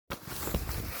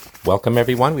Welcome,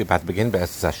 everyone. We're about to begin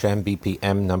B'ezras Hashem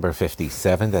BPM number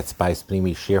 57. That's Bais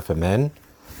Pnimi Shir for Men,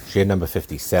 Shir number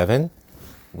 57.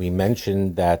 We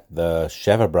mentioned that the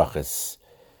Sheva Brachas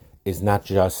is not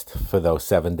just for those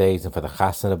 7 days and for the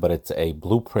Chasana, but it's a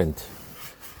blueprint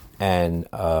and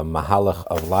a mahalach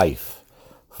of life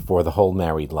for the whole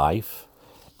married life.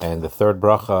 And the third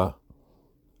bracha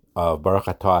of Baruch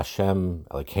Atah Hashem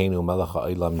Elokeinu Melech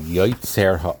HaOlam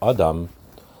Yoitzer HaAdam,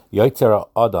 Yoitzer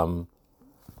HaAdam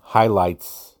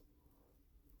highlights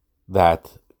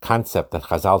that concept that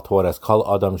Chazal taught us,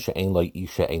 Kol Adam She'ein Lo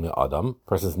Isha Ein Adam.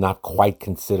 Person's not quite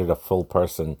considered a full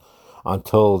person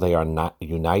until they are not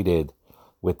united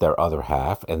with their other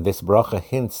half. And this bracha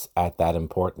hints at that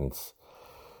importance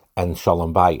and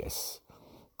Shalom Bayis,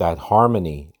 that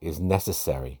harmony is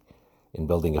necessary in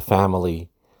building a family.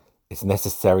 It's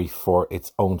necessary for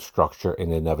its own structure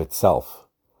in and of itself.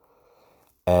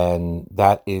 And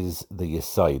that is the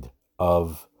yesod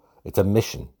of, it's a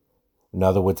mission. In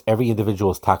other words, every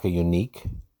individual is taka unique.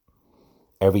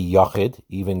 Every yachid,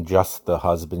 even just the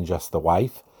husband, just the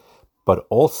wife, but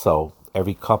also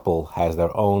every couple has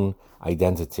their own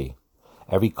identity.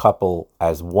 Every couple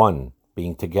as one,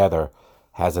 being together,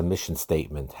 has a mission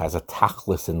statement, has a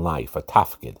tachlis in life, a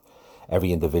tafkid.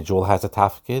 Every individual has a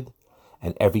tafkid,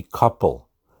 and every couple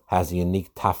has a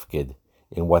unique tafkid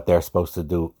in what they're supposed to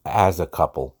do as a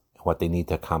couple, what they need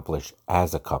to accomplish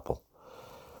as a couple,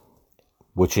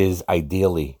 which is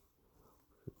ideally,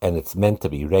 and it's meant to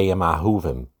be, re'im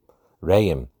ahuvim,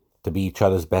 re'im, to be each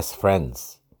other's best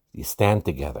friends. You stand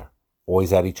together,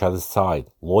 always at each other's side,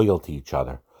 loyal to each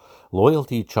other. Loyal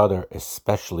to each other,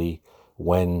 especially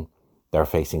when they're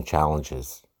facing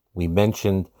challenges. We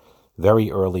mentioned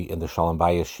very early in the Shalom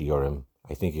Bayis Shiurim,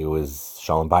 I think it was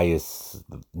Shalom Bayis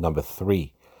number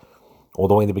 3, all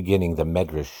the way in the beginning, the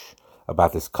Medrash,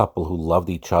 about this couple who loved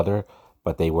each other,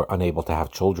 but they were unable to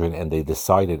have children, and they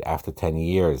decided after 10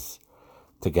 years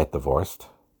to get divorced.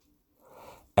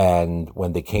 And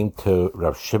when they came to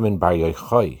Rav Shimon Bar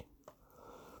Yochai,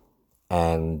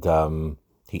 and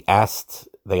they asked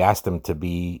him to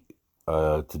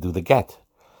do the get,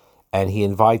 and he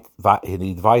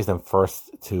advised them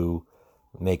first to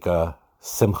make a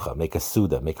simcha, make a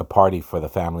suda, make a party for the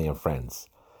family and friends.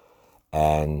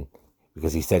 And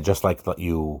because he said, just like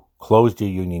you closed your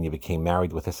union, you became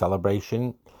married with a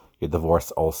celebration, your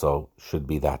divorce also should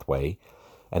be that way.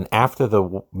 And after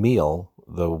the meal,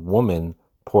 the woman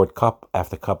poured cup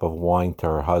after cup of wine to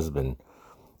her husband,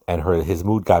 and his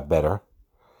mood got better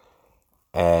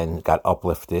and got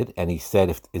uplifted. And he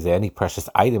said, is there any precious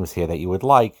items here that you would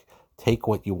like? Take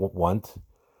what you want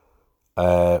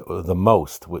the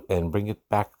most and bring it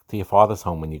back to your father's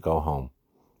home when you go home.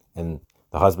 And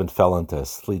the husband fell into a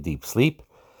deep sleep,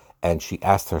 and she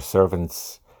asked her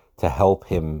servants to help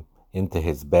him into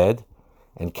his bed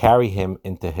and carry him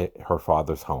into her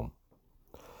father's home.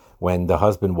 When the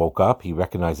husband woke up, he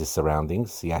recognized his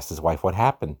surroundings. He asked his wife what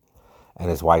happened. And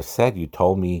his wife said, you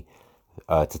told me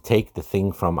to take the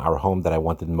thing from our home that I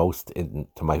wanted most and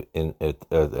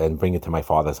bring it to my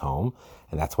father's home.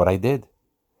 And that's what I did.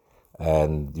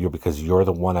 And because you're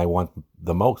the one I want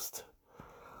the most.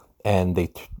 And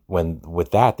they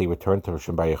returned to Rav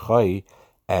Shimon Bar Yochai,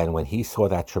 and when he saw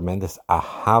that tremendous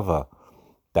ahava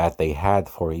that they had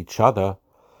for each other,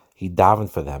 he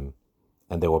davened for them,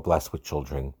 and they were blessed with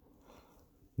children.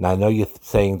 Now I know you're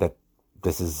saying that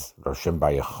this is Rav Shimon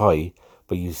Bar Yochai,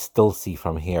 but you still see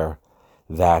from here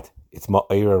that it's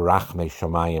ma'ir rachmei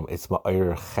shamayim, it's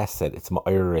ma'ir chesed, it's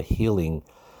ma'ir healing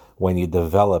when you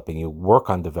develop and you work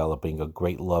on developing a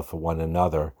great love for one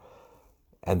another,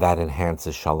 and that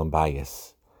enhances Shalom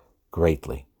Bayis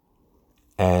greatly.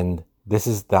 And this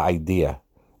is the idea.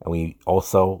 And we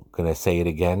also going to say it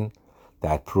again,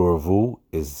 that Pru'avu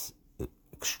is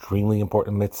extremely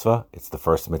important mitzvah. It's the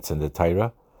first mitzvah in the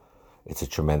Torah. It's a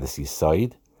tremendous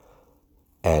yesod.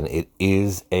 And it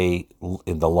is in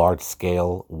the large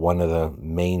scale, one of the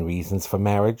main reasons for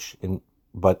marriage.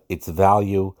 But its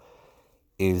value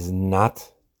is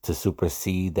not to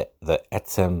supersede the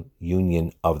etzem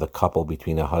union of the couple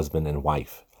between a husband and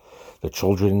wife. The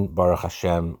children, Baruch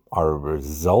Hashem, are a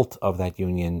result of that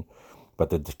union,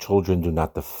 but the children do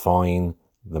not define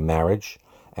the marriage,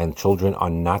 and children are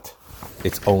not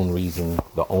its own reason,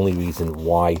 the only reason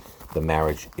why the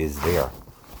marriage is there.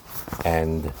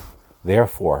 And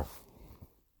therefore,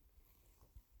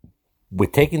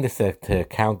 with taking this to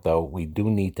account, though, we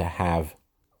do need to have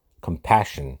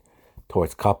compassion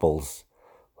towards couples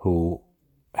who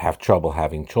have trouble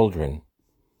having children,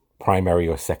 primary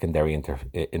or secondary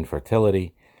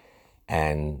infertility.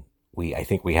 And I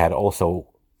think we had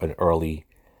also an early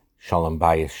Shalom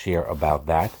Bayis share about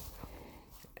that.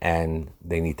 and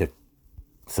they need to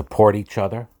support each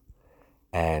other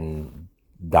and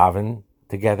daven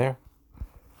together,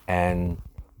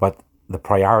 but the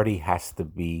priority has to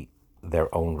be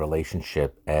their own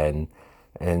relationship, and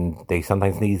they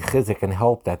sometimes need chizik and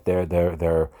help that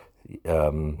their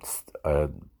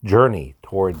journey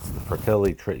towards the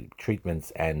fertility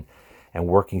treatments and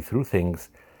working through things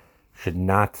should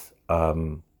not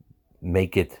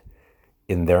make it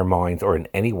in their minds or in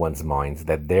anyone's minds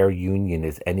that their union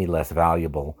is any less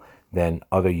valuable than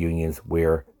other unions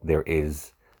where there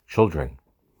is children.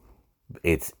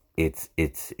 It's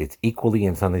equally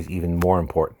and sometimes even more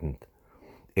important.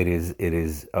 It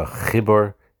is a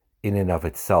chibur in and of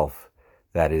itself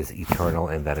that is eternal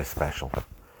and that is special.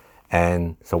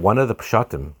 And so one of the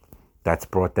pshatim that's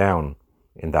brought down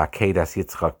in the Akedas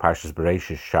Yitzchak Parshas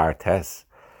Bereishis Shar Tes,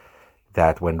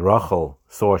 that when Rachel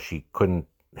saw she couldn't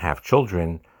have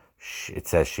children, it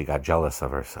says she got jealous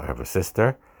of her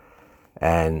sister,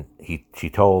 and she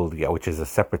told, which is a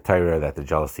separate Torah, that the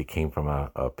jealousy came from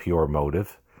a pure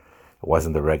motive. It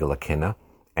wasn't the regular kinna.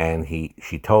 And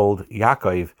she told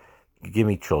Yaakov, give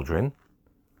me children,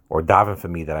 or daven for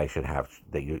me that I should have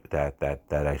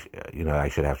I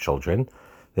should have children.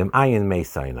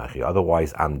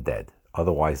 Otherwise I'm dead.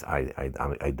 Otherwise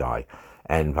I die.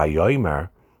 And Vayomer,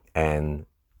 and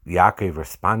Yaakov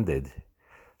responded,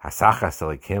 Hasachas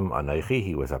Elikim Anochi.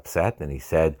 He was upset and he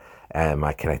said, can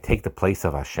I take the place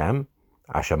of Hashem?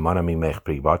 Hashem mimech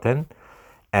pribaten.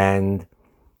 And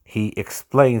he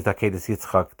explains that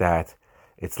Yitzchak that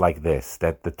it's like this,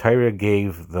 that the Torah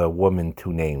gave the woman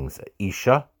two names,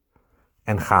 Isha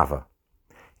and Chava.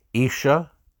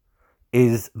 Isha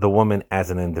is the woman as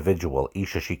an individual.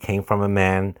 Isha, she came from a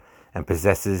man and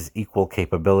possesses equal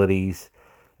capabilities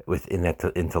within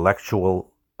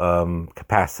intellectual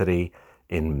capacity,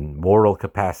 in moral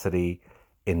capacity,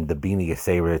 in the Bina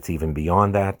Yisera, it's even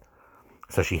beyond that.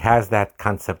 So she has that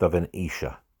concept of an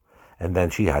Isha. And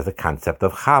then she has the concept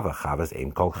of Chava. Chava's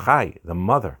Ein Kol Chai, the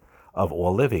mother of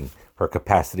all living, her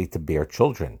capacity to bear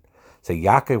children. So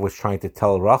Yaakov was trying to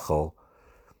tell Rachel,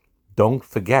 don't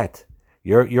forget,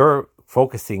 you're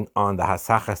focusing on the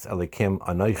Hasachas Elikim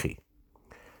Anochi,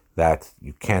 that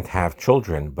you can't have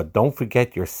children, but don't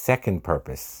forget your second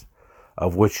purpose,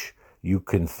 of which you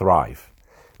can thrive,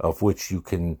 of which you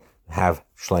can have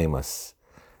shleimus.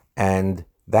 And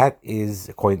that is,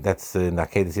 that's in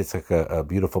Akedas Yitzchak a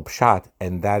beautiful pshat,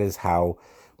 and that is how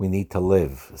we need to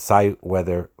live. Say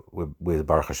whether with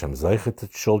Baruch Hashem Zoichet to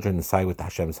children, say with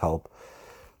Hashem's help.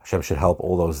 Hashem should help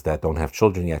all those that don't have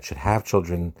children yet should have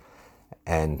children,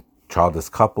 and childless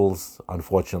couples.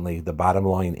 Unfortunately, the bottom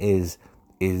line is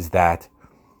that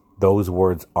those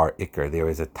words are ikr. There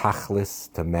is a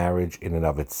tachlis to marriage in and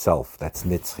of itself. That's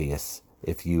nitzchias,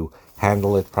 if you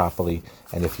handle it properly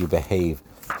and if you behave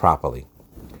properly.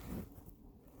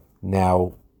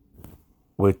 Now,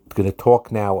 we're going to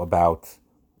talk now about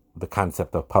the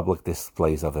concept of public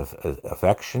displays of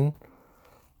affection.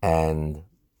 And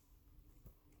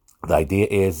the idea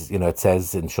is, it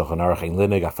says in Shulchan Aruch, Ein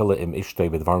linig afila im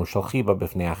ishtei b'dvarim shel chiba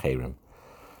b'fnei acherim.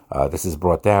 This is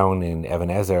brought down in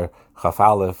Even Ezer, Chaf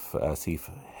Aleph,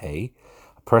 Sif Hey.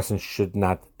 A person should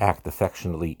not act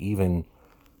affectionately even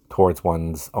towards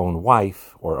one's own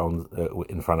wife or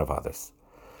in front of others.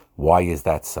 Why is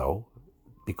that so?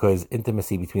 Because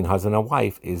intimacy between husband and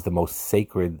wife is the most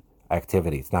sacred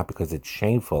activity. It's not because it's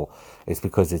shameful, it's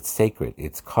because it's sacred,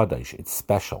 it's kaddish, it's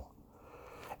special.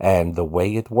 And the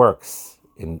way it works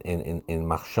in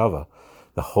machshava,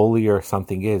 the holier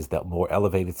something is, the more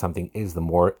elevated something is, the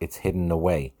more it's hidden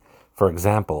away. For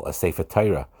example, a Sefer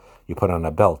Torah, you put on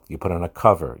a belt, you put on a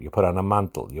cover, you put on a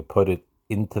mantle, you put it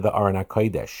into the Aron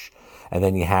HaKodesh, and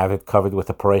then you have it covered with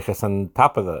a pareiches on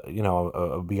top of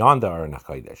the, beyond the Aron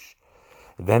HaKodesh.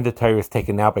 Then the Torah is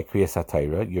taken out by Kriyas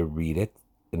HaTorah. You read it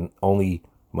in only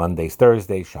Mondays,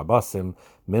 Thursdays, Shabbosim,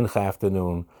 Mincha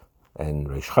afternoon, and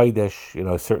Reish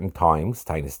Chodesh, certain times,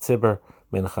 Tainis Tzibur,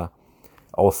 Mincha,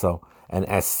 also. And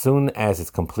as soon as it's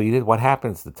completed, what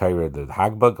happens? The Torah, the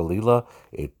Hagba, Galila,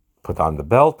 it put on the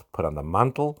belt, put on the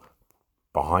mantle,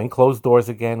 behind closed doors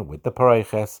again with the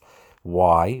pareiches.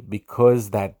 Why? Because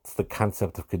that's the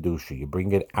concept of Kedusha. You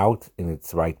bring it out in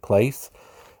its right place.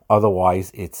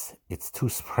 Otherwise, it's too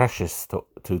precious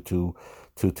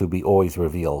to be always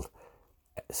revealed.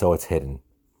 So it's hidden.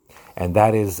 And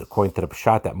that is, according to the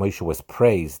Pshat, that Moshe was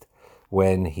praised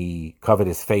when he covered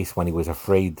his face when he was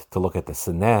afraid to look at the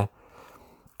Sineh.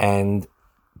 And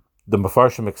the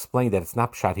Mefarshim explained that it's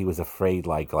not Pshat he was afraid,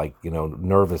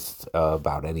 nervous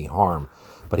about any harm,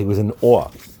 but he was in awe.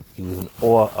 He was in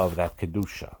awe of that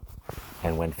Kedusha.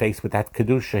 And when faced with that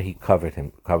Kedusha, he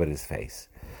covered his face.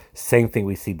 Same thing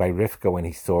we see by Rivka when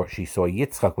she saw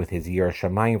Yitzchak with his Yer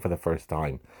Shamayim for the first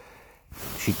time.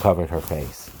 She covered her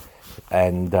face.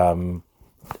 And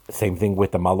same thing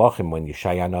with the Malachim, when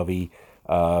Yeshaya Navi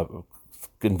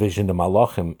envisioned the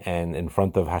Malachim, and in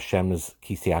front of Hashem's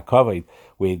Kisi HaKavod,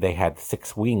 where they had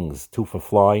 6 wings, 2 for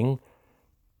flying,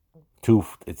 2,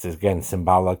 it's again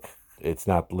symbolic, it's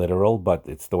not literal, but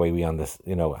it's the way we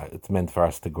understand, it's meant for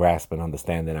us to grasp and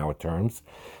understand in our terms.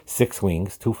 6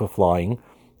 wings, 2 for flying,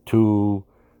 2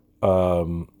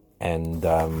 and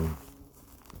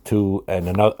 2 and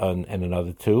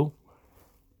another 2.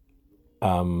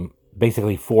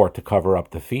 Basically 4 to cover up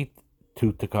the feet,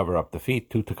 2 to cover up the feet,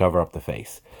 2 to cover up the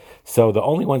face. So the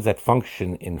only ones that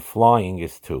function in flying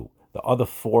is 2. The other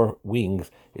 4 wings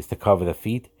is to cover the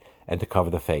feet and to cover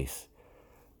the face.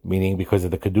 Meaning because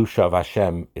of the Kedusha of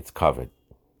Hashem, it's covered.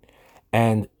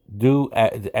 And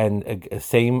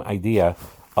same idea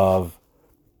of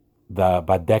the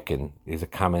Badekin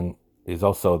is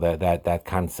also that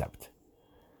concept.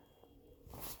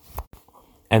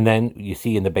 And then you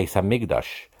see in the Beis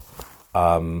HaMikdash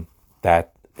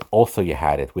that also you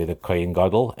had it, where the Kohen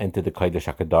Gadol entered the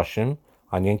Kodesh HaKadoshim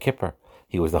on Yom Kippur.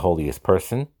 He was the holiest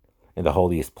person in the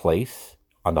holiest place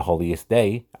on the holiest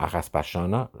day, Achas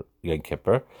Bashana, Yom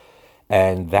Kippur.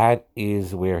 And that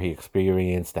is where he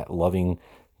experienced that loving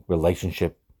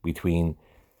relationship between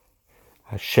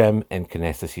Hashem and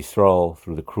Knesset Yisrael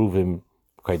through the Kruvim.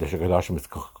 Kodesh HaKadoshim is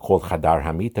called Chadar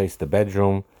Hamitais, the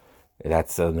bedroom.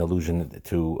 That's an allusion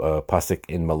to Pasuk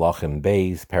in Malachim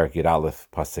Beis, Perek Yud Aleph,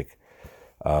 Pasuk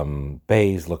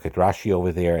Beis. Look at Rashi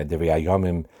over there, and Divrei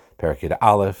Hayomim, Perek Yud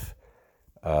Aleph,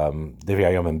 Divrei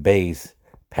Hayomim Beis,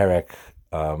 Perek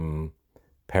Chav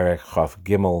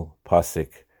Gimel, Pasuk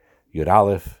Yud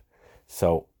Aleph.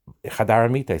 So Chadar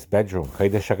Hamita is bedroom,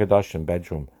 Kodesh HaKadoshim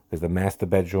bedroom, because the master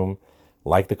bedroom,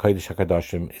 like the Kodesh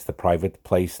HaKadoshim, is the private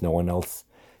place. No one else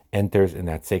enters in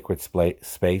that sacred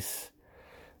space.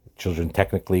 Children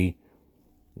technically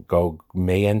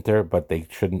may enter, but they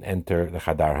shouldn't enter the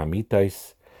Chadar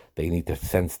Hamitais. They need to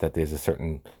sense that there's a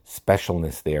certain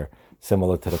specialness there,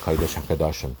 similar to the Kodesh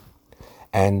HaKadoshim.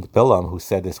 And Bilam, who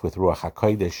said this with Ruach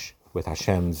HaKodesh, with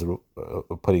Hashem's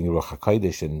putting Ruach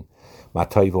HaKodesh in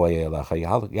Matoi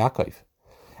Vo'elecha Yaakov.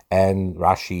 And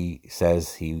Rashi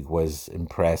says he was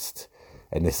impressed,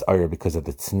 and this ayah, because of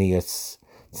the tznius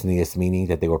meaning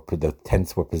that the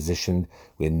tents were positioned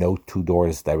where no 2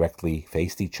 doors directly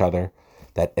faced each other.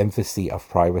 That emphasis of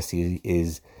privacy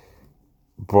is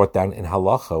brought down in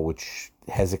halacha, which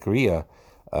Hezekiah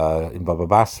in Baba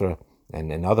Basra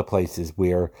and in other places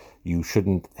where you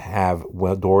shouldn't have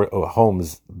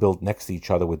homes built next to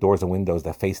each other with doors and windows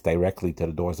that face directly to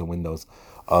the doors and windows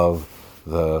of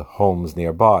the homes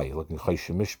nearby. Look in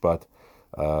Choshen Mishpat,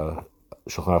 Shulchan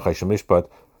Aruch Choshen Mishpat,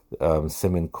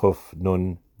 Siman Kuf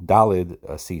Nun Dalid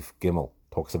Sif Gimel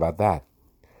talks about that.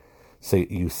 So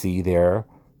you see there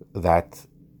that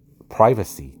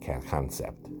privacy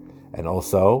concept, and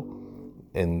also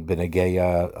in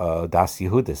Benegeya Das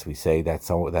Yehudis we say that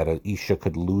an Isha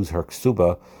could lose her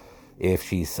ksuba if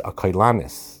she's a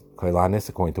koilanis. Koilanis,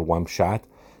 according to one shot,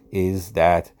 is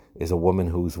a woman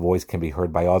whose voice can be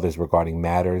heard by others regarding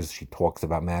matters. She talks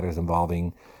about matters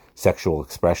involving sexual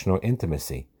expression or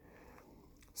intimacy.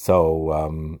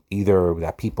 So either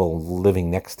that people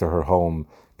living next to her home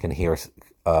could hear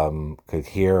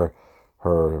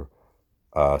her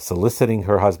soliciting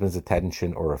her husband's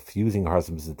attention or refusing her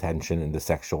husband's attention in the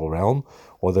sexual realm,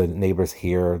 or the neighbors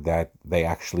hear that they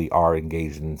actually are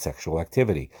engaged in sexual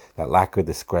activity. That lack of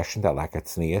discretion, that lack of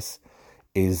tznius,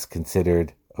 is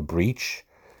considered a breach,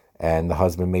 and the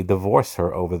husband may divorce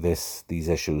her over these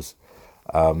issues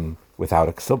without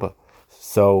a ksuba.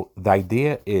 So the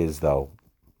idea is, though,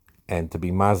 and to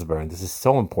be masber, and this is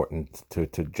so important to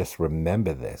just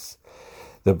remember this,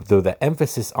 the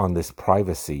emphasis on this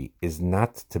privacy is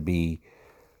not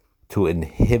to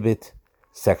inhibit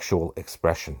sexual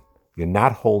expression. You're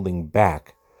not holding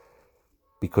back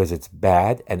because it's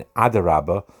bad, and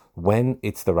adarabba, when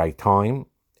it's the right time,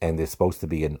 and there's supposed to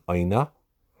be an oina,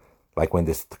 like when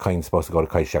this kind is supposed to go to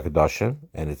Kodesh HaKadoshim,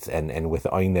 and with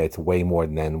oina it's way more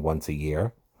than once a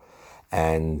year,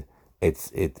 and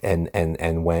it's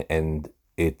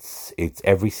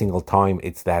every single time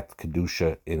it's that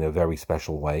kedusha in a very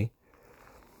special way,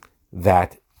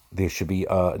 that there should be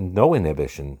no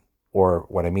inhibition, or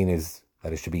what I mean is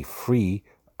that it should be free,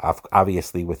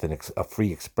 obviously with a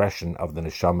free expression of the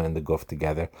neshama and the guf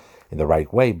together in the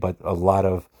right way, but a lot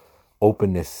of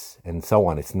openness and so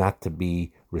on. It's not to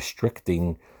be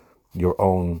restricting your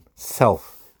own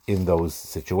self in those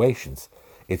situations.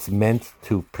 It's meant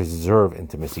to preserve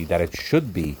intimacy, that it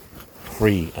should be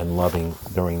free and loving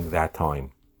during that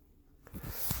time.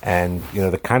 And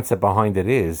the concept behind it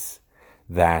is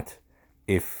that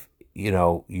if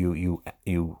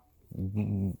you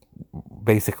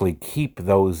basically keep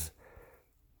those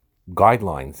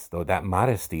guidelines, though that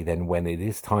modesty, then when it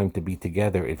is time to be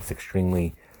together, it's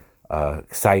extremely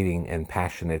exciting and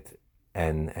passionate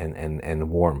and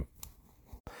warm.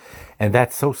 And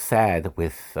that's so sad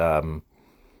with the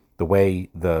way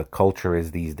the culture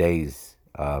is these days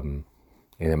in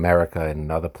America and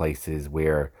in other places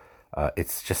where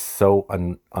it's just so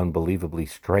unbelievably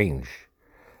strange.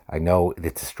 I know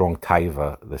it's a strong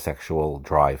taiva, the sexual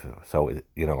drive. So,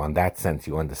 on that sense,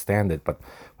 you understand it. But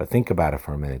think about it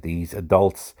for a minute. These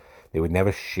adults, they would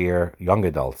never share, young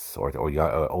adults or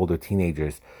older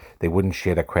teenagers, they wouldn't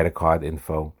share their credit card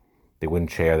info. They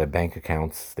wouldn't share their bank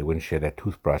accounts. They wouldn't share their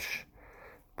toothbrush.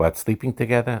 But sleeping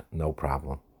together, no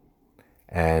problem.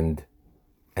 And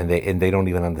they don't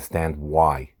even understand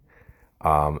why.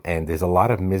 And there's a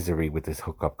lot of misery with this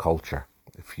hookup culture.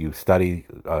 If you study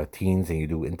teens and you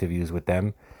do interviews with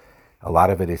them, a lot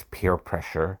of it is peer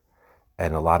pressure,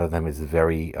 and a lot of them is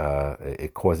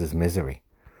it causes misery.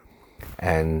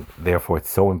 And therefore, it's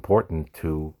so important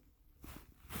to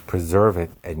preserve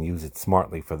it and use it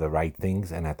smartly for the right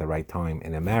things and at the right time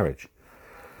in a marriage.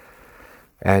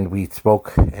 And we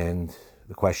spoke, and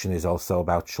the question is also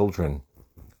about children.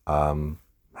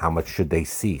 How much should they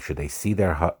see? Should they see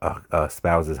their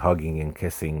spouses hugging and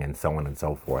kissing and so on and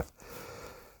so forth?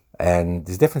 And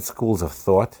there's different schools of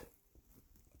thought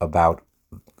about,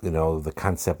 the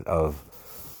concept of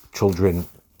children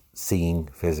seeing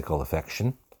physical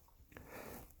affection.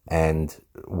 And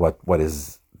what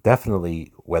is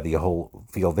definitely, whether you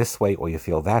feel this way or you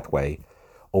feel that way,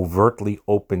 overtly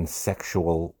open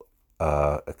sexual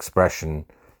expression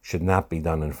should not be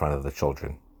done in front of the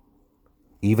children.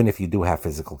 Even if you do have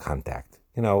physical contact,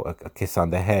 a kiss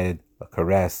on the head, a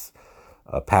caress,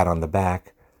 a pat on the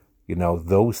back,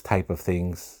 those type of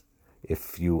things,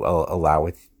 if you allow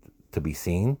it to be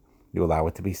seen, you allow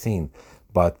it to be seen.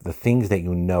 But the things that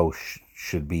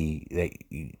should be,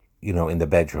 in the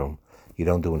bedroom, you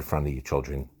don't do in front of your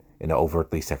children in an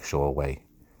overtly sexual way.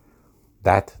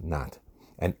 That not.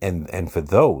 And for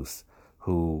those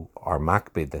who are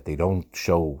makbid, that they don't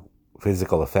show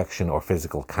physical affection or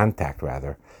physical contact,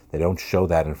 rather, they don't show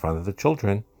that in front of the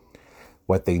children.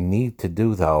 What they need to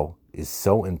do, though, is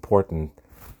so important,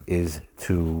 is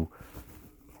to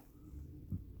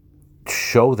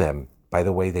show them by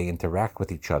the way they interact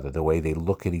with each other, the way they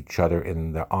look at each other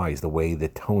in their eyes,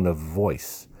 the tone of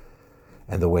voice,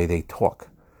 and the way they talk,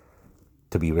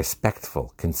 to be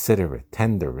respectful, considerate,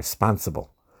 tender,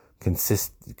 responsible,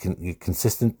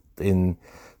 consistent in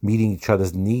meeting each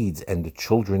other's needs. And the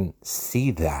children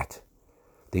see that.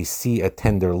 They see a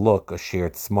tender look, a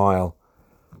shared smile.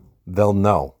 They'll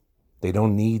know. They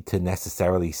don't need to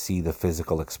necessarily see the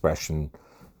physical expression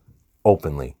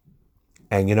openly.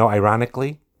 And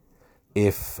ironically,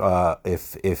 if a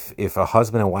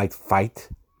husband and wife fight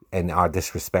and are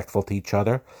disrespectful to each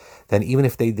other, then even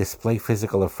if they display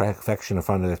physical affection in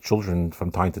front of their children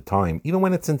from time to time, even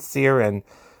when it's sincere and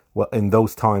in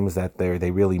those times that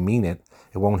they really mean it,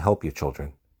 it won't help your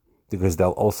children, because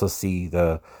they'll also see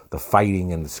the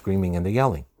fighting and the screaming and the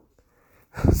yelling.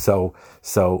 So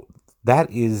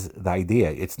that is the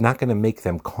idea. It's not going to make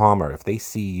them calmer if they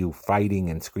see you fighting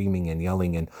and screaming and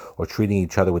yelling or treating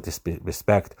each other with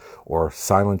disrespect or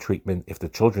silent treatment. If the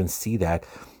children see that,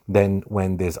 then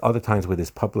when there's other times with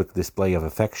this public display of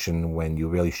affection, when you're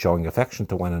really showing affection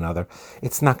to one another,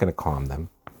 it's not going to calm them.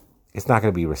 It's not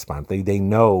going to be responsive. They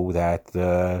know that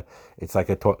it's like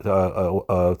a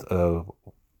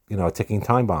ticking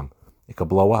time bomb. It could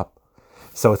blow up.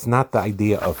 So it's not the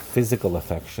idea of physical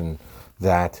affection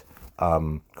that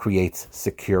creates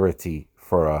security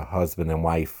for a husband and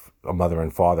wife, a mother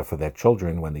and father, for their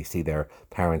children when they see their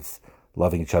parents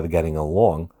loving each other, getting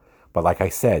along. But like I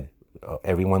said,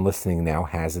 everyone listening now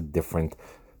has a different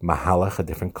mahalach, a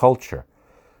different culture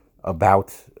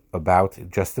about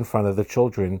just in front of the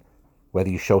children, whether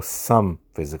you show some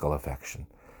physical affection.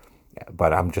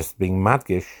 But I'm just being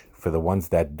madgish, for the ones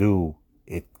that do,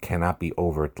 it cannot be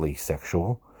overtly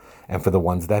sexual. And for the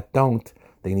ones that don't,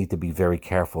 they need to be very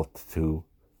careful to,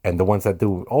 and the ones that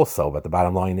do also. But the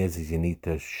bottom line is you need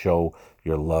to show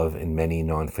your love in many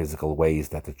non-physical ways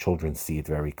that the children see it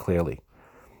very clearly.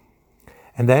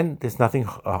 And then there's nothing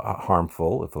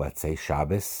harmful if, let's say,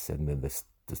 Shabbos, and then this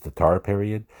the Torah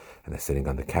period, and they're sitting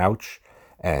on the couch,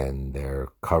 and they're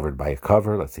covered by a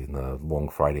cover, let's say in the long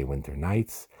Friday winter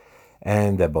nights,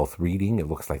 and they're both reading. It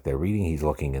looks like they're reading. He's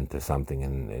looking into something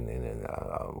in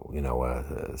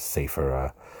a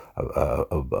sefer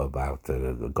about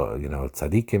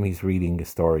tzaddikim. He's reading a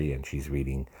story, and she's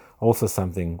reading also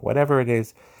something, whatever it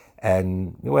is,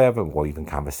 and whatever, or even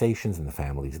conversations, and the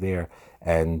family's there,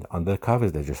 and under the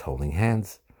covers they're just holding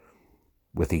hands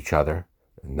with each other.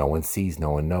 No one sees,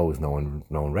 no one knows, no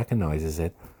one recognizes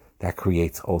it. That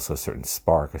creates also a certain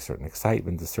spark, a certain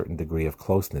excitement, a certain degree of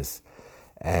closeness.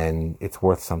 And it's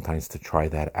worth sometimes to try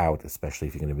that out, especially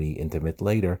if you're going to be intimate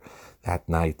later that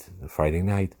night, Friday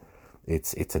night.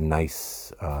 It's a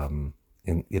nice, like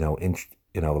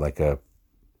a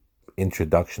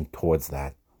introduction towards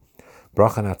that.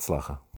 Bracha and Hatzlacha.